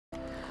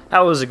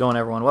How is it going,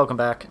 everyone? Welcome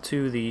back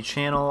to the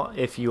channel.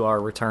 If you are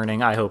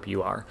returning, I hope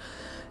you are.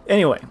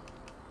 Anyway,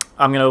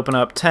 I'm going to open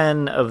up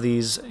 10 of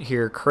these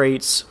here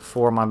crates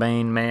for my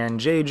main man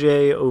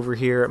JJ over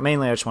here.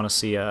 Mainly I just want to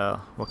see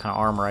what kind of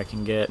armor I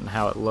can get and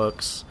how it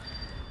looks.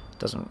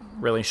 Doesn't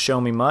really show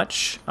me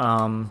much.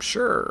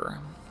 Sure.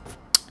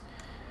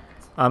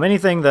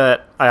 Anything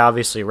that I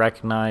obviously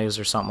recognize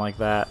or something like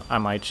that, I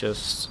might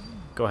just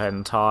go ahead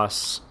and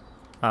toss.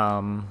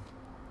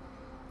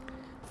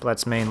 But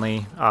that's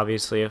mainly,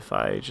 obviously, if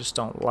I just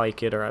don't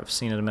like it or I've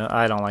seen it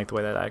I don't like the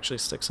way that actually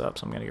sticks up,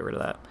 so I'm going to get rid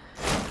of that.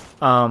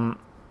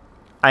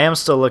 I am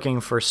still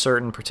looking for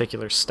certain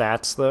particular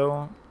stats,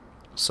 though,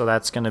 so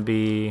that's going to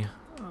be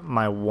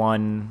my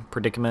one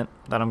predicament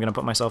that I'm going to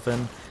put myself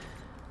in.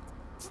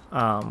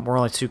 We're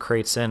only 2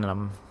 crates in, and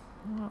I'm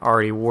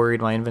already worried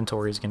my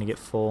inventory is going to get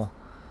full.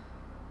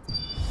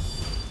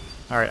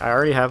 Alright, I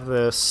already have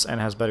this,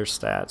 and it has better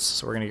stats,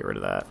 so we're going to get rid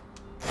of that.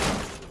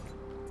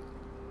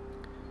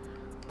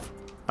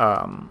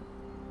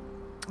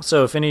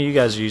 So if any of you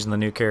guys are using the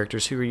new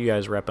characters, who are you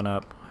guys repping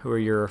up? Who are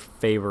your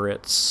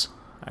favorites?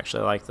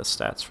 Actually, I like the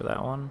stats for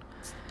that one.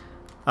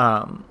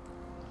 I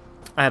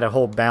had a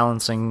whole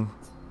balancing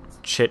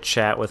chit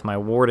chat with my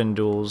warden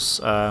duels.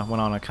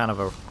 Went on a kind of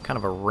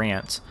a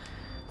rant.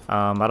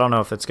 I don't know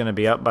if it's going to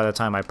be up by the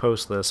time I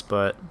post this,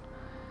 but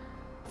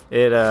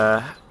it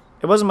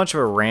wasn't much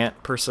of a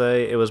rant per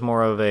se. It was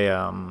more of a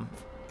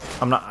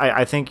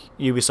I think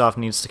Ubisoft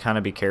needs to kind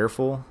of be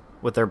careful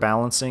with their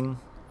balancing.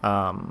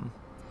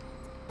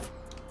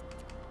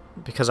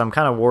 Because I'm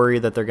kind of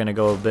worried that they're going to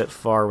go a bit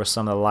far with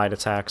some of the light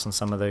attacks and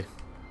some of the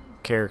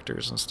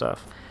characters and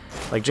stuff.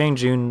 Like Jiang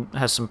Jun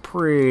has some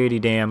pretty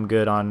damn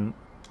good on,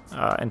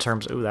 in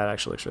terms of, ooh, that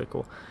actually looks really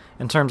cool.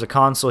 In terms of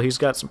console, he's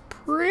got some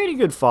pretty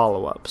good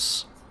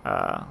follow-ups.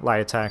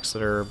 Light attacks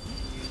that are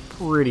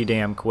pretty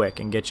damn quick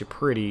and get you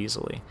pretty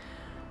easily.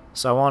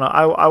 So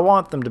I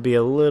want them to be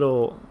a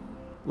little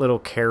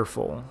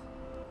careful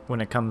when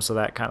it comes to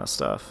that kind of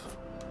stuff.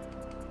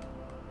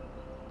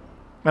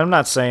 I'm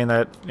not saying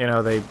that, you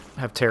know, they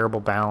have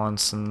terrible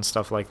balance and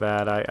stuff like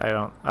that.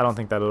 I don't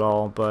think that at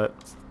all, but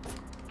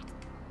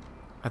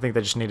I think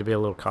they just need to be a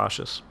little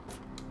cautious.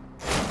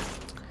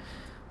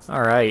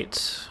 Alright,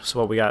 so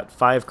what we got?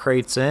 5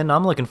 crates in.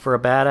 I'm looking for a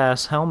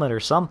badass helmet or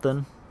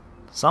something.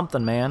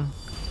 Something, man.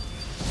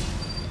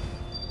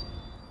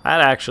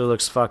 That actually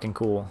looks fucking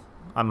cool.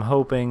 I'm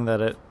hoping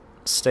that it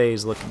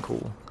stays looking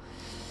cool.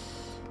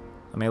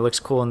 I mean, it looks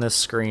cool in this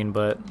screen,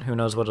 but who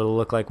knows what it'll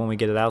look like when we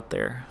get it out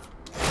there.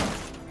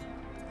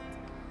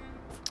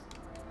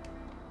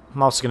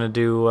 I'm also going to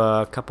do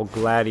a couple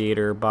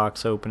Gladiator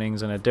box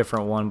openings and a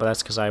different one, but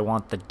that's because I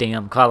want the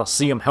damn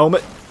Coliseum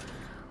helmet.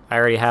 I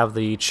already have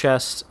the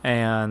chest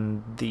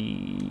and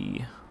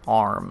the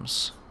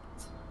arms.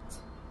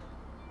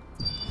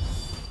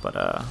 But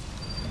I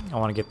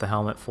want to get the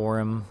helmet for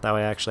him. That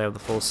way I actually have the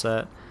full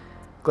set.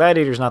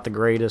 Gladiator's not the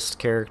greatest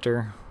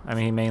character. I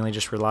mean, he mainly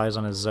just relies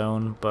on his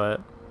zone, but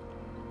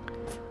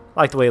I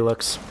like the way he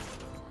looks.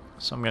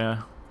 So I'm going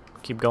to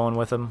keep going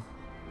with him.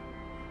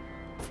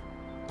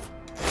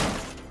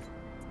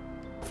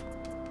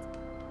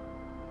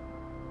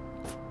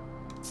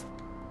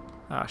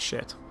 Ah,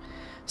 shit.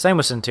 Same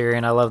with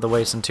Centurion. I love the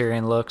way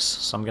Centurion looks,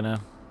 so I'm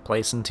gonna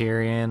play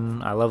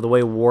Centurion. I love the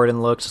way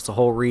Warden looks. It's the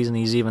whole reason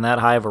he's even that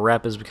high of a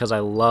rep is because I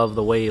love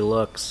the way he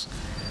looks.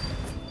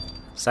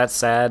 Is that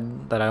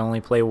sad that I only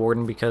play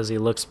Warden because he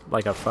looks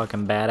like a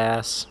fucking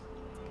badass?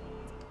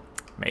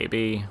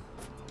 Maybe.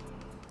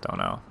 Don't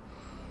know.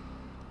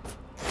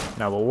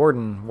 No, but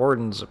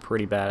Warden's a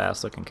pretty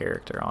badass looking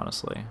character,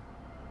 honestly.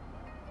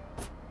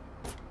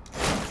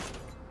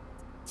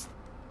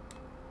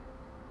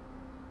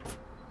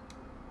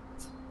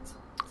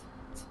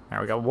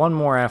 Alright, we got one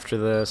more after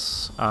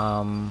this,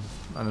 and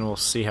then we'll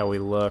see how we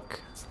look.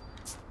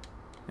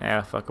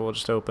 Yeah, fuck it, we'll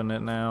just open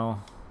it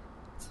now.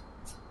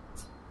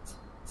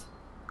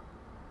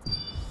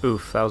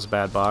 Oof, that was a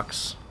bad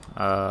box.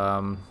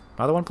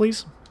 Another one,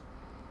 please?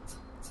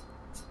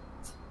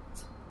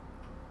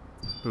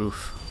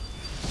 Oof.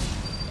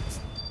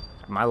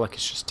 My luck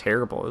is just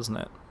terrible, isn't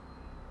it?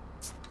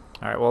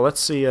 Alright, well, let's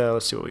see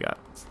what we got.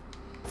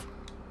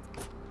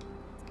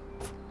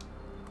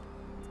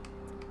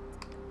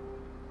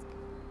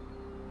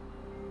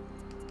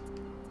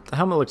 The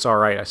helmet looks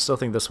alright. I still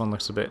think this one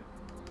looks a bit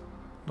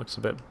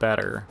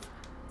better.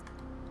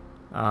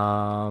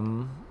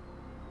 That's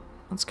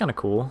kind of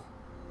cool.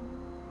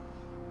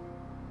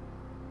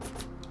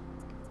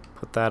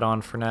 Put that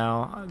on for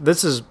now.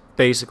 This is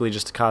basically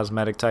just a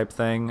cosmetic type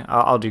thing.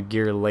 I'll do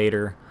gear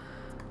later,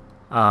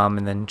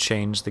 and then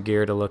change the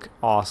gear to look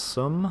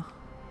awesome.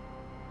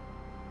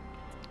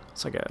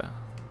 It's like a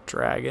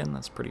dragon.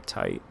 That's pretty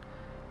tight.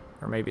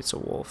 Or maybe it's a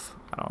wolf.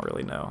 I don't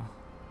really know.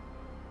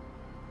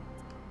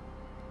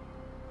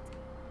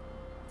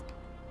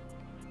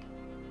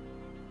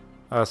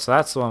 So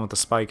that's the one with the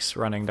spikes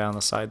running down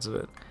the sides of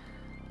it.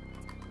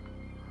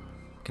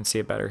 You can see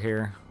it better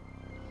here.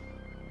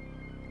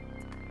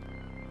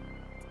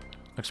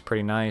 Looks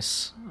pretty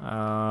nice.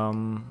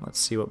 Let's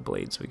see what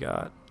blades we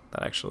got.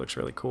 That actually looks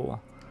really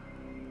cool.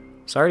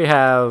 So I already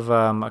have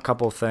a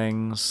couple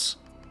things.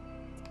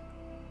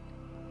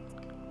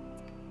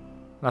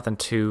 Nothing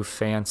too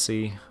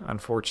fancy,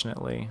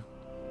 unfortunately.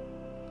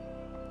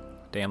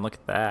 Damn, look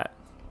at that.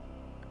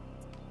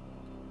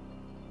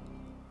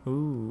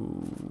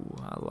 Ooh,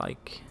 I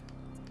like.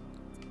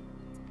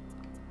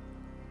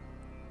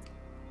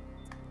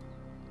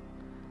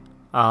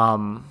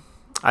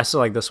 I still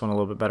like this one a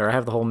little bit better. I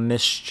have the whole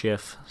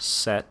Mischief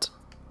set.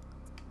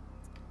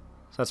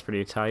 So that's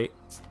pretty tight.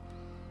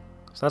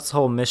 So that's the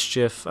whole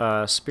Mischief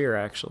spear,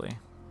 actually.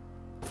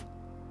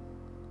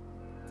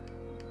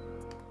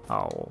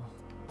 Oh,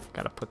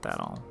 gotta put that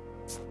on.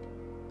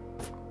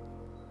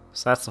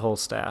 So that's the whole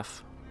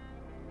staff.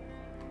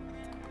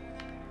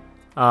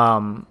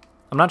 I'm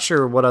not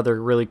sure what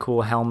other really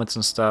cool helmets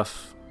and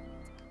stuff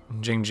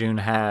Jiang Jun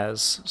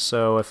has,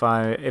 so if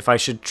I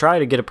should try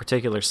to get a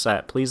particular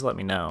set, please let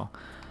me know.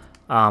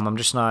 I'm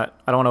just not,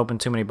 I don't want to open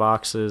too many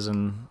boxes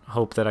and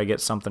hope that I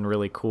get something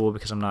really cool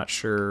because I'm not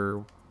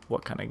sure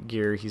what kind of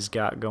gear he's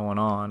got going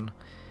on.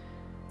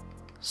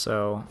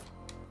 So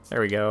there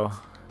we go.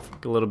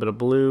 A little bit of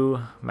blue,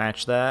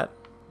 match that.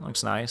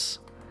 Looks nice.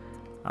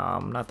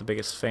 Not the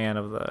biggest fan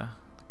of the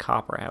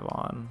copper I have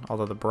on,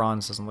 although the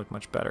bronze doesn't look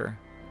much better.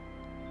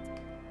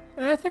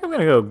 I think I'm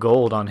gonna go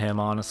gold on him,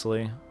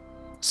 honestly.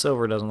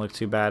 Silver doesn't look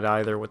too bad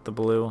either with the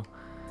blue.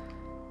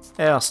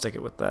 Yeah, I'll stick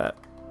it with that.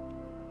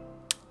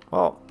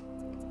 Well,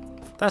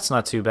 that's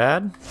not too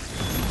bad.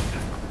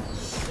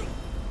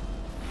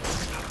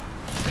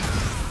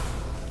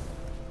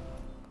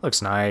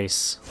 Looks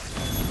nice.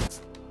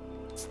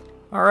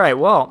 Alright,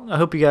 well, I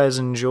hope you guys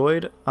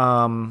enjoyed.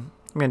 I'm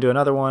going to do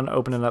another one,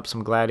 opening up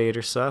some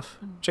Gladiator stuff.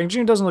 Jiang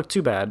Jun doesn't look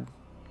too bad.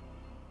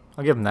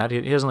 I'll give him that.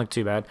 He doesn't look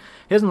too bad.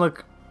 He doesn't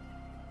look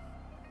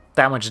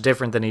that much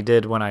different than he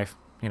did when I,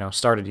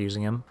 started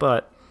using him.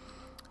 But,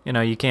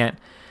 you can't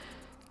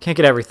get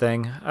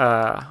everything.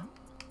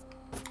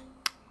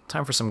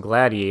 Time for some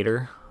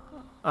Gladiator.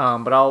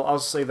 But I'll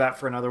save that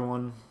for another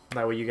one.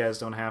 That way you guys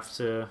don't have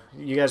to.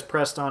 You guys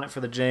pressed on it for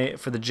the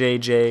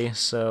JJ,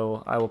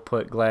 so I will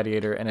put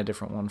Gladiator in a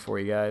different one for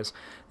you guys.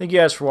 Thank you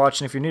guys for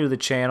watching. If you're new to the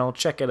channel,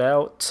 check it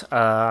out.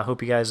 I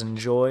hope you guys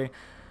enjoy,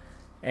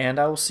 and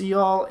I will see you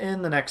all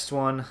in the next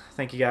one.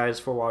 Thank you guys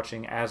for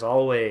watching, as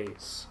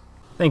always.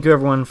 Thank you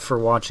everyone for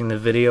watching the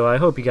video. I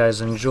hope you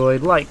guys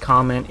enjoyed. Like,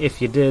 comment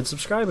if you did.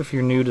 Subscribe if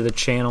you're new to the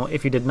channel.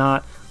 If you did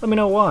not, let me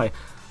know why.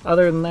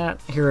 Other than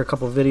that, here are a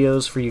couple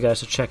videos for you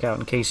guys to check out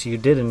in case you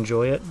did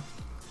enjoy it.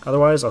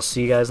 Otherwise, I'll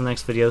see you guys in the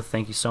next video.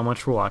 Thank you so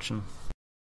much for watching.